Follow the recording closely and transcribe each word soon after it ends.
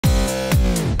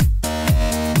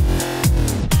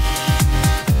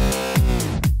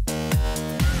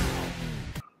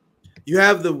you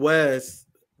have the West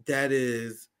that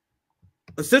is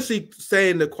essentially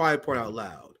saying the quiet part out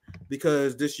loud,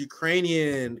 because this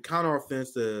Ukrainian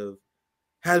counteroffensive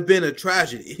has been a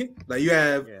tragedy. Like, you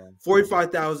have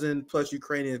 45,000 plus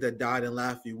Ukrainians that died in the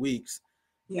last few weeks.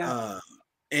 Yeah.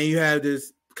 And you have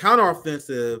this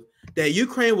counteroffensive that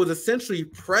Ukraine was essentially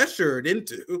pressured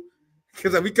into,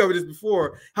 because we covered this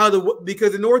before,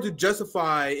 because in order to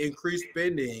justify increased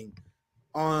spending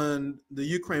on the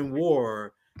Ukraine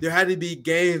war, there had to be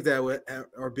gains that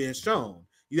are being shown.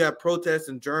 You had protests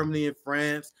in Germany and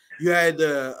France. You had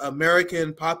the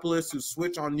American populists who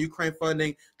switched on Ukraine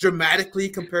funding dramatically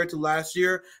compared to last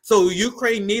year. So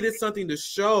Ukraine needed something to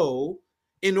show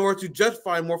in order to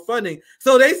justify more funding.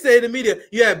 So they say in the media,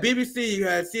 you had BBC, you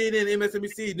had CNN,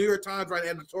 MSNBC, New York Times writing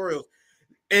editorials.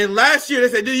 And last year they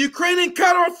said, the Ukrainian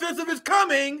counteroffensive is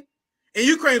coming. And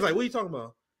Ukraine's like, what are you talking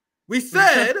about? We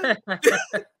said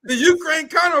the Ukraine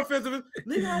counteroffensive.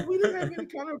 Nigga, we didn't have any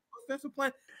counteroffensive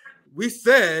plan. We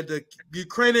said the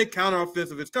Ukrainian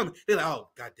counteroffensive is coming. They're like, oh,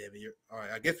 God damn it. All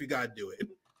right, I guess we got to do it.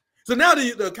 So now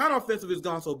the counteroffensive has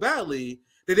gone so badly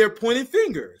that they're pointing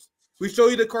fingers. We show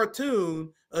you the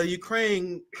cartoon of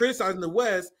Ukraine criticizing the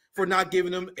West for not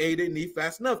giving them aid they need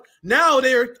fast enough. Now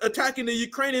they're attacking the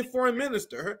Ukrainian foreign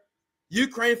minister.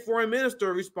 Ukraine foreign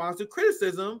minister responds to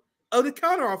criticism of the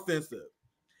counteroffensive.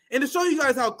 And to show you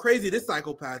guys how crazy this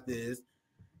psychopath is,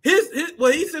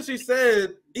 what he essentially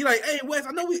said, he like, hey, Wes,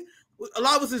 I know a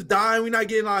lot of us is dying, we're not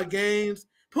getting a lot of gains,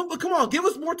 but come on, give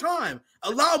us more time.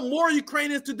 Allow more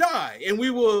Ukrainians to die, and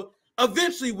we will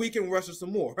eventually weaken Russia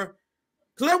some more.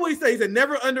 So that's what he said. He said,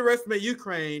 never underestimate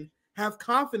Ukraine, have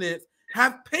confidence,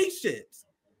 have patience.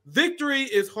 Victory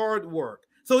is hard work.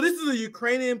 So this is a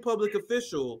Ukrainian public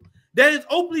official that is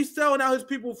openly selling out his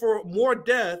people for more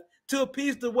death to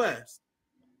appease the West.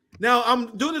 Now,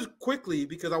 I'm doing this quickly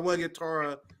because I want to get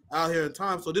Tara out here in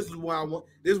time. So this is what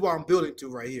I'm building to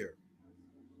right here.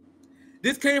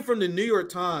 This came from the New York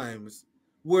Times,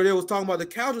 where they was talking about the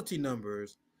casualty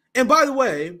numbers. And by the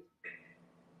way,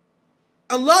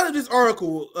 a lot of this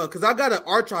article, because I got an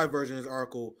archive version of this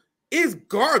article, is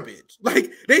garbage.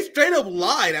 Like, they straight up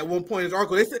lied at one point in this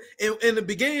article. They said in the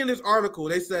beginning of this article,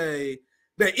 they say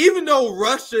that even though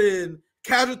Russian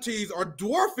casualties are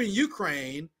dwarfing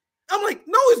Ukraine, I'm like,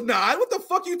 no, it's not. What the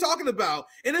fuck are you talking about?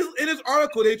 In this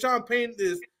article, they try to paint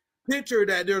this picture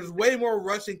that there's way more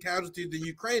Russian casualties than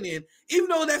Ukrainian, even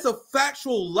though that's a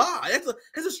factual lie. That's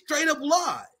a straight up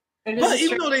lie. But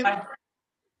even though they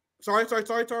Sorry,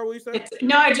 Tara, what you said?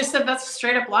 No, I just said that's a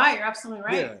straight up lie. You're absolutely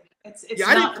right. Yeah. It's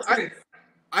not the truth.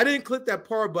 I didn't clip that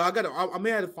part, but I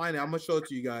may have to find it. I'm gonna show it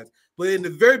to you guys. But in the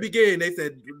very beginning, they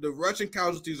said the Russian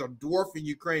casualties are dwarfing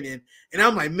Ukrainian, and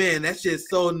I'm like, man, that's just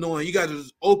so annoying. You guys are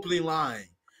just openly lying.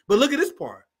 But look at this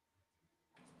part.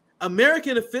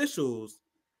 American officials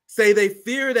say they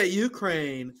fear that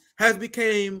Ukraine has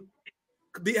become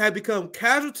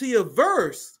casualty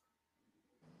averse.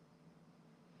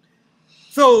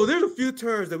 So there's a few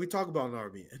terms that we talk about in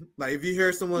RBN. Like if you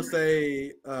hear someone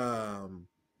say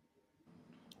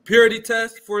purity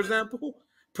test, for example,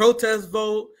 protest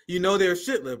vote, you know they're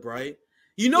shit-lip, right?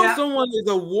 You know someone is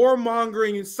a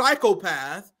warmongering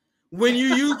psychopath when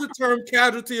you use the term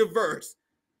casualty averse.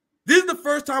 This is the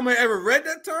first time I ever read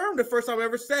that term, the first time I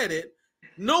ever said it.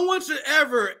 No one should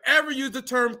ever use the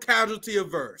term casualty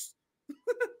averse.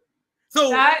 So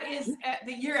that is,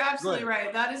 you're absolutely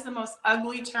right. That is the most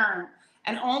ugly term.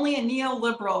 And only a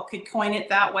neoliberal could coin it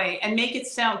that way and make it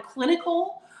sound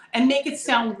clinical and make it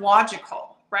sound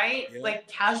logical, right? Yeah. Like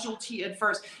casualty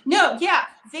adverse. No, yeah,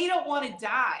 they don't want to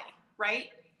die, right?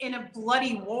 In a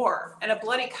bloody war and a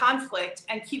bloody conflict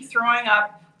and keep throwing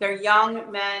up their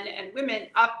young men and women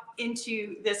up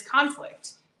into this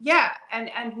conflict. Yeah,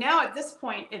 and now at this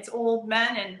point, it's old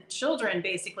men and children,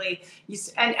 basically.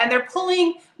 And they're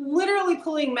literally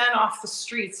pulling men off the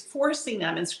streets, forcing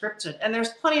them in scripted. And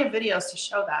there's plenty of videos to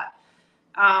show that.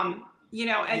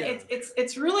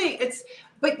 It's really,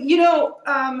 but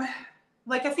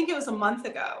like I think it was a month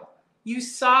ago, you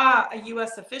saw a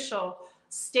U.S. official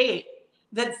state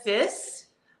that this,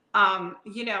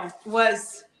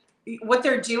 was what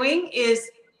they're doing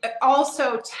is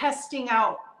also testing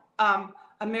out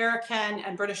American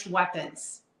and British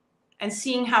weapons and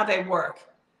seeing how they work.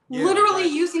 Literally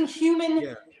using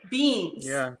human beings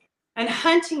and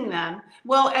hunting them.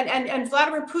 Well, and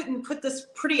Vladimir Putin put this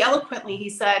pretty eloquently. He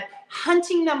said,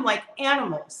 hunting them like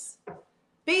animals.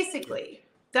 Basically,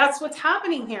 that's what's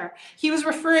happening here. He was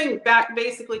referring back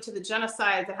basically to the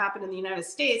genocide that happened in the United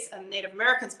States and Native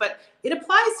Americans, but it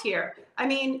applies here. I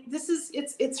mean,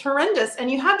 it's horrendous.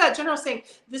 And you have that general saying,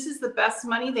 this is the best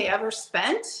money they ever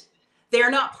spent. They're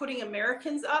not putting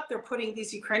Americans up. They're putting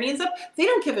these Ukrainians up. They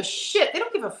don't give a shit. They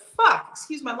don't give a fuck,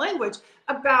 excuse my language,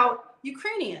 about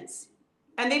Ukrainians.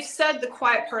 And they've said the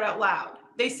quiet part out loud.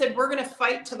 They said, we're going to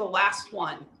fight to the last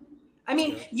one. I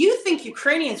mean, you think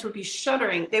Ukrainians would be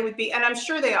shuddering. They would be, and I'm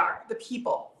sure they are, the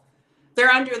people. They're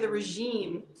under the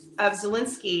regime of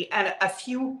Zelensky and a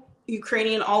few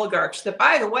Ukrainian oligarchs that,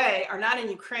 by the way, are not in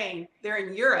Ukraine. They're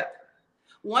in Europe.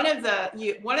 One of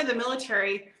the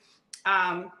military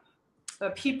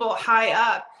people high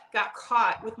up got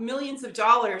caught with millions of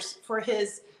dollars for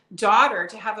his daughter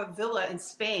to have a villa in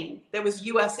Spain that was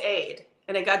U.S. aid,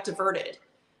 and it got diverted.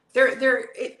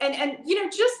 And you know,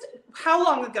 just how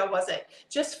long ago was it?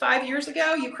 Just 5 years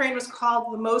ago, Ukraine was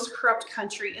called the most corrupt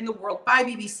country in the world by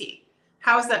BBC.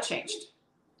 How has that changed?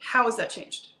 How has that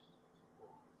changed?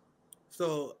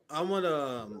 So I want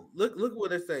to look what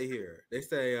they say here. They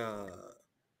say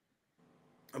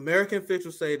American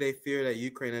officials say they fear that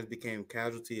Ukraine has become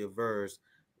casualty averse.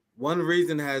 One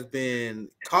reason has been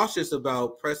cautious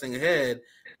about pressing ahead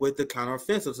with the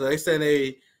counteroffensive. So they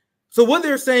say so what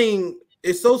they're saying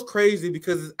is so crazy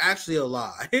because it's actually a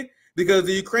lie. Because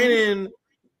the Ukrainian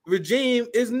regime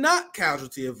is not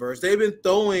casualty averse. They've been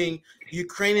throwing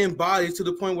Ukrainian bodies to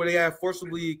the point where they have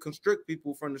forcibly constrict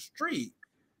people from the street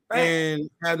and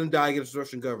have them die against the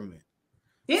Russian government.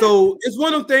 Yeah. So it's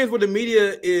one of the things where the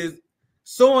media is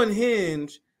so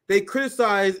unhinged, they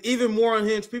criticize even more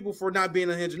unhinged people for not being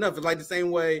unhinged enough. It's like the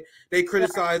same way they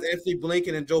criticize Anthony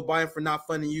Blinken and Joe Biden for not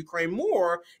funding Ukraine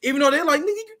more, even though they're like,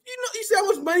 you see how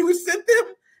much money we sent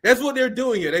them? That's what they're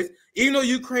doing here. Even though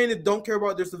Ukrainians don't care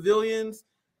about their civilians,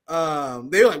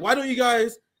 they're like, why don't you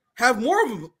guys have more of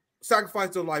them sacrifice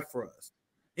their life for us?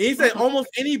 And he said almost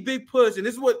any big push, and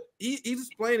this is what he's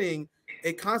explaining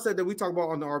a concept that we talk about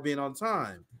on the RBN all the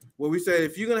time, where we say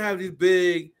if you're going to have these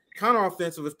big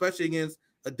counteroffensive, especially against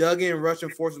a dug-in Russian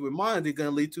forces with mines, they're going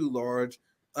to lead to large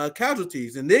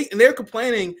casualties. And they're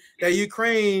complaining that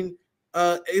Ukraine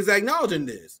is acknowledging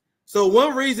this. So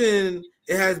one reason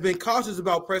it has been cautious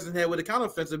about pressing ahead with a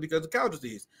counteroffensive because of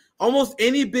casualties. Almost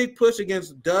any big push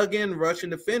against dug-in Russian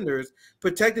defenders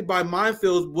protected by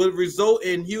minefields would result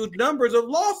in huge numbers of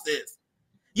losses.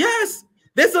 Yes,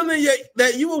 that's something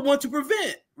that you would want to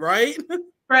prevent, right?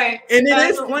 Right. And they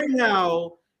explain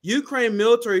how Ukraine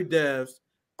military deaths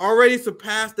already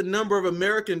surpassed the number of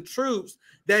American troops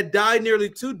that died nearly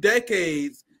 2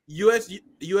 decades U.S.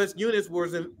 units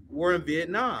were in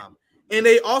Vietnam. And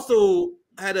they also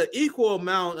had an equal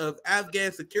amount of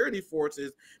Afghan security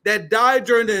forces that died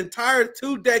during the entire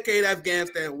 2-decade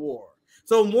Afghanistan war.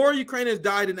 So more Ukrainians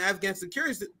died in Afghan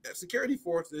security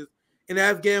forces in the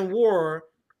Afghan war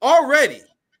already.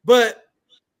 But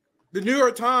the New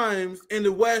York Times in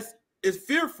the West is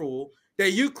fearful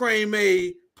that Ukraine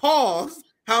may pause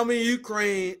how many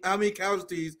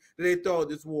casualties that they throw at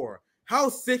this war. How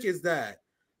sick is that?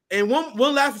 And one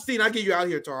last scene, I'll get you out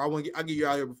here, Tara. I'll get you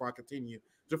out here before I continue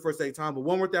just for the sake of time. But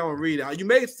one more thing I want to read. You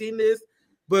may have seen this,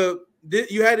 but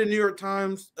you had the New York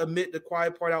Times admit the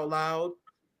quiet part out loud.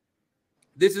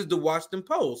 This is the Washington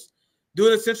Post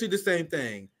doing essentially the same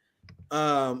thing,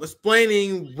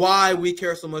 explaining why we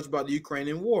care so much about the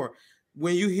Ukrainian war.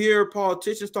 When you hear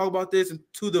politicians talk about this and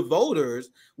to the voters,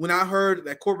 when I heard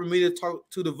that corporate media talk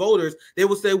to the voters, they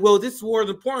will say, well, this war is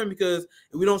important because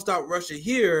if we don't stop Russia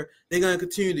here, they're going to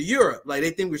continue to Europe. Like, they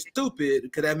think we're stupid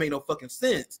because that make no fucking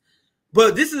sense.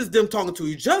 But this is them talking to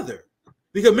each other.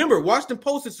 Because remember, Washington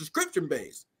Post is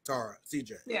subscription-based, Tara,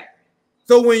 CJ. Yeah.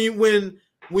 So when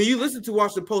you listen to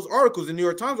Washington Post articles and New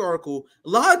York Times article, a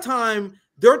lot of time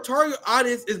their target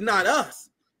audience is not us.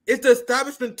 It's the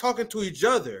establishment talking to each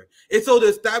other. And so the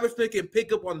establishment can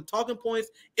pick up on the talking points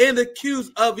and the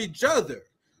cues of each other.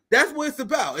 That's what it's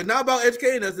about. It's not about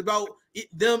educating us. It's about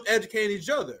them educating each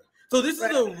other. So this is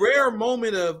a rare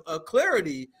moment of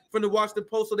clarity from the Washington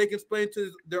Post so they can explain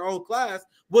to their own class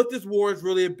what this war is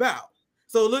really about.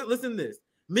 So listen to this.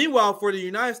 Meanwhile, for the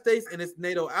United States and its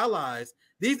NATO allies,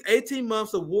 these 18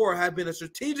 months of war have been a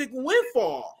strategic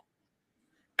windfall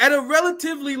at a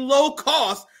relatively low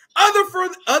cost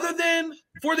other than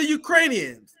for the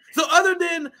Ukrainians. So other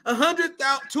than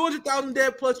 200,000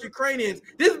 dead plus Ukrainians,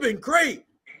 this has been great.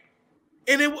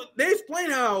 And they explain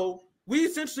how we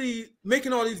essentially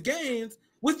making all these gains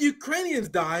with Ukrainians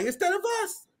dying instead of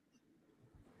us.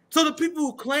 So the people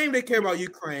who claim they care about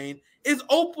Ukraine is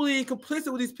openly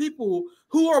complicit with these people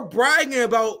who are bragging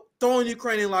about throwing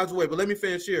Ukrainian lives away. But let me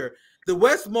finish here. The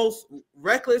West's most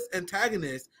reckless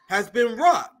antagonist has been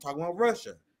talking about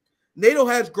Russia. NATO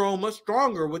has grown much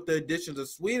stronger with the additions of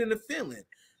Sweden and Finland.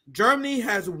 Germany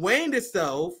has weaned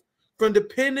itself from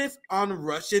dependence on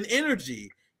Russian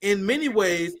energy. In many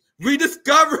ways,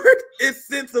 rediscovered its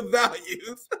sense of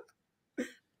values.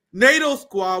 NATO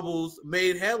squabbles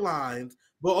made headlines,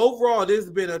 but overall, this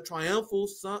has been a triumphal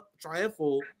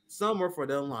summer for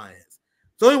the alliance.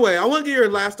 So anyway, I want to get your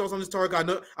last thoughts on this topic.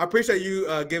 I appreciate you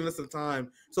giving us some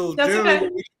time. So that's generally,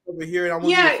 okay. over here, and I want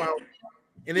to get your final.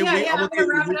 And then I'm gonna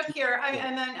wrap it up here,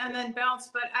 and then bounce.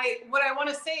 But what I want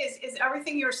to say is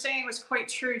everything you were saying was quite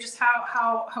true. Just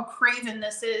how craven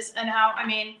this is, and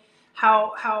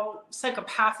how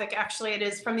psychopathic actually it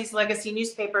is from these legacy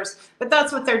newspapers. But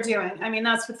that's what they're doing. I mean,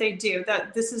 that's what they do.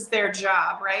 That this is their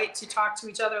job, right? To talk to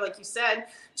each other, like you said,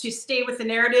 to stay with the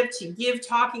narrative, to give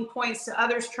talking points to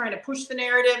others trying to push the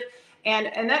narrative,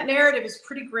 and that narrative is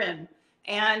pretty grim.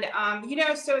 And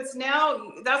so it's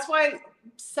now, that's why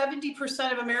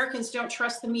 70% of Americans don't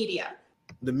trust the media.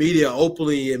 The media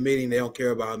openly admitting they don't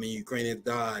care about how many Ukrainians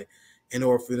die in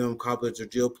order for them to accomplish their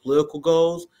geopolitical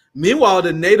goals. Meanwhile,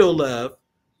 the NATO left,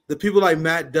 the people like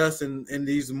Matt Duss and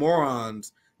these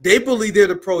morons, they believe they're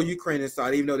the pro-Ukrainian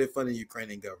side, even though they're funding the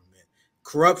Ukrainian government.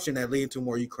 Corruption that leads to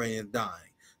more Ukrainians dying.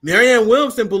 Marianne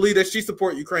Williamson believed that she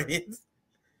supports Ukrainians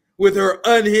with her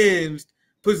unhinged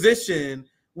position.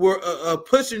 We're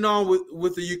pushing on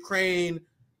with the Ukraine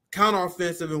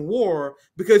counteroffensive and war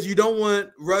because you don't want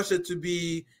Russia to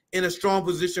be in a strong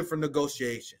position for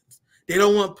negotiations. They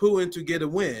don't want Putin to get a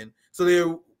win, so they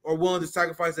are willing to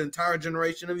sacrifice an entire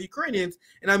generation of Ukrainians.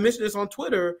 And I mentioned this on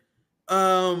Twitter.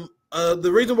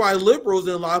 The reason why liberals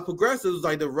and a lot of progressives,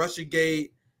 like the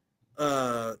Russiagate,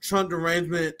 Trump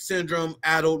derangement syndrome,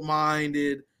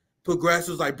 adult-minded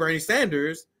progressives like Bernie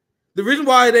Sanders, the reason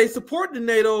why they support the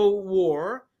NATO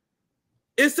war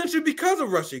is essentially because of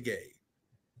Russiagate.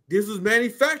 This was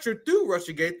manufactured through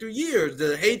Russiagate through years,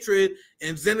 the hatred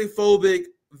and xenophobic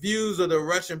views of the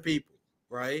Russian people,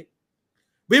 right?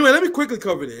 But anyway, let me quickly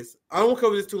cover this. I don't want to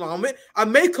cover this too long. I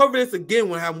may cover this again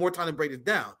when I have more time to break this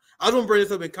down. I just want to bring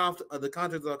this up in the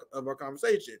context of our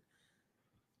conversation.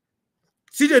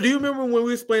 CJ, do you remember when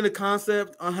we explained the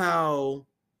concept on how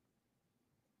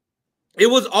it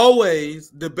was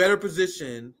always the better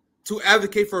position to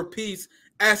advocate for peace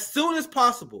as soon as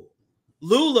possible?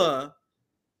 Lula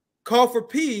called for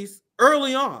peace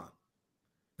early on.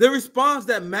 The response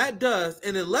that Matt Duss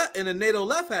and the NATO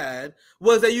left had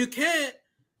was that you can't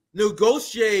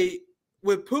negotiate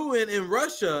with Putin and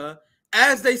Russia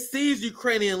as they seize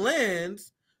Ukrainian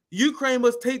lands. Ukraine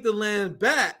must take the land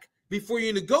back before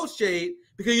you negotiate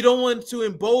because you don't want to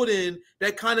embolden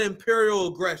that kind of imperial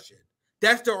aggression.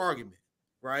 That's their argument,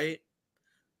 right?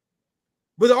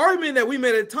 But the argument that we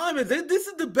made at the time is that this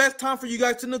is the best time for you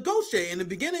guys to negotiate. In the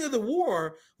beginning of the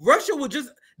war, Russia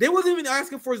they wasn't even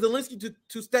asking for Zelensky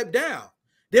to step down.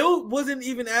 They wasn't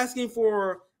even asking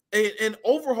for an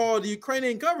overhaul of the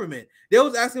Ukrainian government. They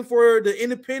was asking for the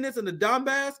independence of the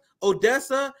Donbass,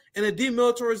 Odessa, and the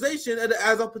demilitarization of the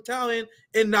Azov battalion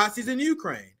and Nazis in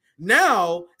Ukraine.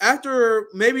 Now, after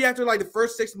like the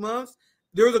first 6 months,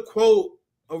 there was a quote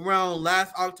around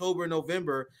last October,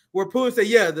 November, where Putin said,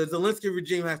 yeah, the Zelensky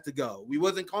regime has to go. We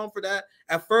wasn't calling for that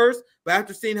at first, but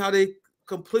after seeing how they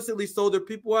complicitly sold their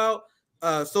people out,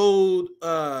 sold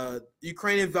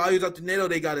Ukrainian values up to NATO,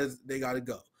 they gotta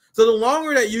go. So the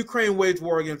longer that Ukraine waged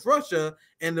war against Russia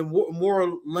and the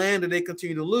more land that they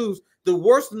continue to lose, the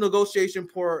worse the negotiation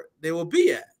part they will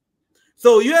be at.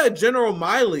 So you had General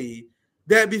Miley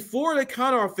that before the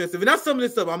counteroffensive, and that's some of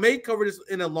this stuff, I may cover this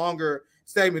in a longer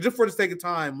segment just for the sake of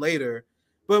time later,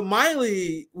 but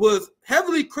Miley was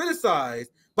heavily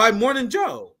criticized by Morning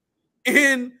Joe.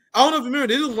 And I don't know if you remember,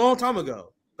 this was a long time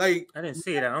ago. Like, I didn't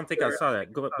see that. I don't think I saw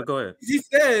that. Go ahead. He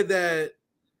said that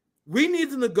we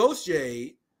need to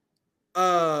negotiate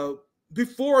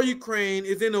before Ukraine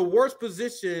is in a worse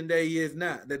position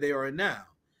that they are in now.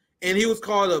 And he was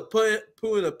called a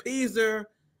Putin appeaser.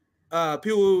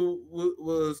 People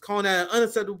was calling that an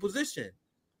unacceptable position.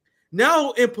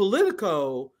 Now in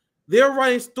Politico, they're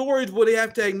writing stories where they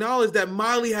have to acknowledge that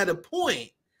Miley had a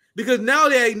point, because now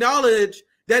they acknowledge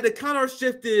that the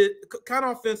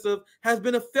counteroffensive has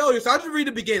been a failure. So I'll just read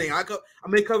the beginning. I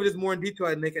may cover this more in detail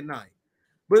at Nick at Night.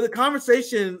 But the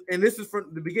conversation, and this is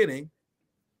from the beginning,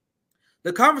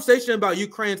 the conversation about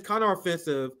Ukraine's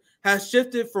counteroffensive has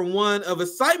shifted from one of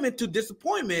excitement to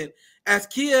disappointment as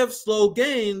Kiev's slow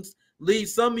gains lead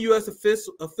some U.S.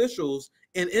 officials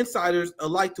and insiders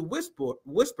alike to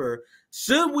whisper,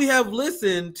 should we have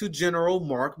listened to General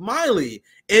Mark Miley?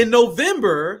 In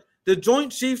November, the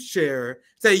Joint Chiefs Chair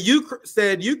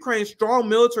said Ukraine's strong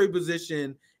military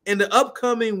position in the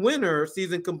upcoming winter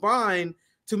season combined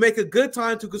to make a good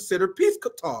time to consider peace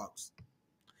talks.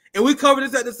 And we covered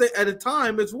this at the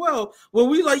time as well, when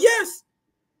we like, yes,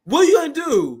 What are you gonna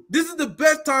do? This is the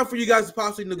best time for you guys to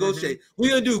possibly negotiate. What are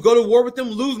you gonna do? Go to war with them,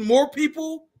 lose more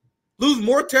people, lose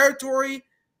more territory,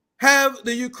 have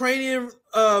the Ukrainian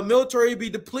military be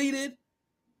depleted?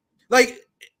 Like,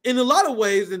 in a lot of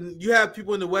ways, and you have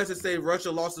people in the West that say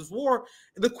Russia lost this war.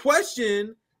 The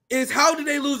question is, how did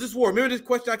they lose this war? Remember this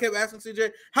question I kept asking,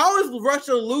 CJ? How is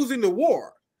Russia losing the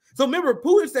war? So remember,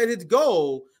 Putin said his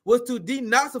goal was to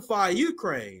denazify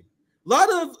Ukraine. A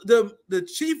lot of the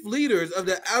chief leaders of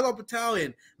the Azov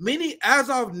battalion, many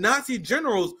Azov Nazi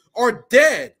generals are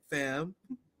dead, fam.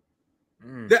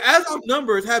 The Azov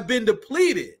numbers have been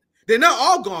depleted. They're not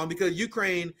all gone because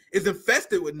Ukraine is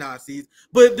infested with Nazis,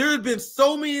 but there have been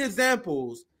so many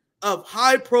examples of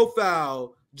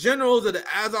high-profile generals of the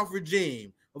Azov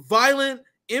regime, violent,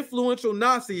 influential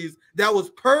Nazis that was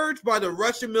purged by the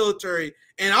Russian military.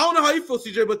 And I don't know how you feel,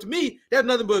 CJ, but to me, that's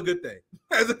nothing but a good thing.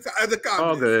 As a communist.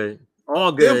 All good.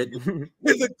 All good.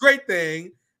 It's a great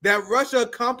thing that Russia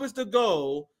accomplished the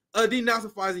goal of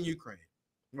denazifying Ukraine,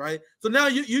 right? So now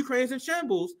Ukraine's in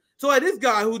shambles. So this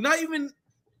guy who's not even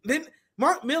then,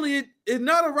 Mark Milley is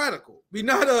not a radical. He's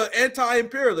not an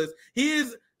anti-imperialist. He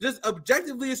is just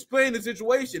objectively explaining the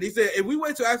situation. He said, if we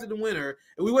wait till after the winter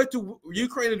and we wait till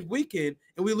Ukraine is weakened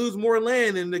and we lose more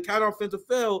land and the counteroffensive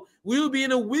failed, we will be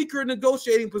in a weaker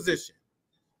negotiating position.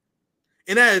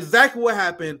 And that is exactly what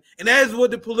happened. And that is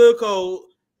what the Politico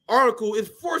article is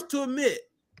forced to admit.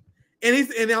 And I'm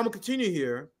going to continue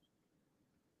here.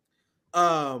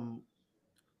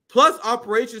 Plus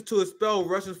operations to expel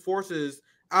Russian forces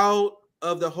out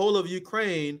of the whole of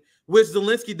Ukraine, which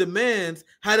Zelensky demands,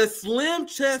 had a slim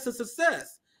chance of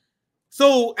success.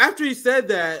 So after he said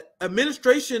that,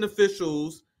 administration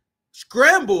officials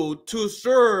scrambled to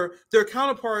assure their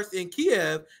counterparts in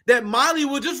Kiev that Miley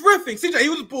was just riffing. CJ, he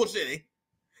was just bullshitting.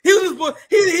 He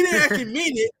didn't actually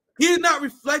mean it. He is not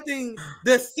reflecting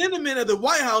the sentiment of the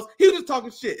White House. He was just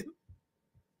talking shit.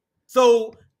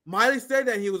 So Miley said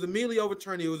that he was immediately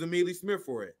overturned. He was immediately smeared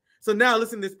for it. So now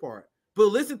listen to this part. But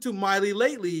listen to Miley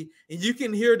lately, and you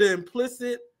can hear the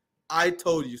implicit, I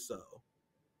told you so.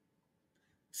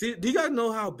 See, do you guys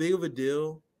know how big of a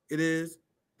deal it is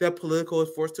that Politico is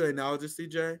forced to acknowledge this,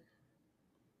 CJ?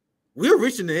 We're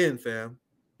reaching the end, fam.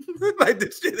 Like,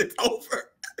 this shit is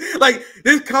over. Like,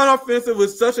 this counteroffensive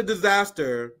was such a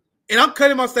disaster. And I'm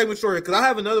cutting my segment short because I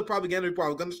have another propaganda report I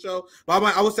was going to show, but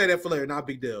I will say that for later, not a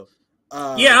big deal.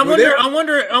 Yeah, I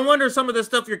wonder some of the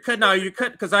stuff you're cutting out. You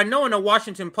cut because I know in the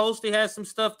Washington Post they had some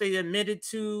stuff they admitted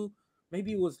to.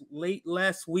 Maybe it was late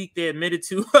last week they admitted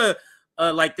to,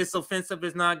 like this offensive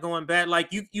is not going bad.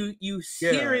 Like you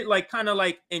hear it like kind of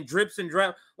like in drips and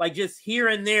drabs, like just here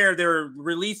and there they're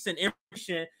releasing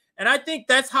information, and I think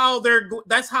that's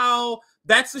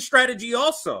the strategy.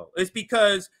 Also, it's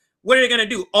because what are they gonna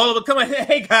do? All of them come on,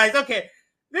 hey guys, okay.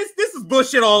 This is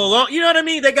bullshit all along. You know what I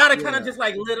mean? They got to kind of just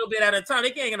like little bit at a time.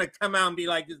 They ain't going to come out and be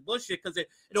like this bullshit because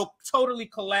it'll totally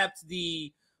collapse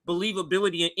the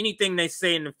believability in anything they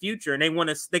say in the future. And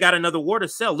they got another war to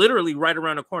sell literally right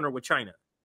around the corner with China.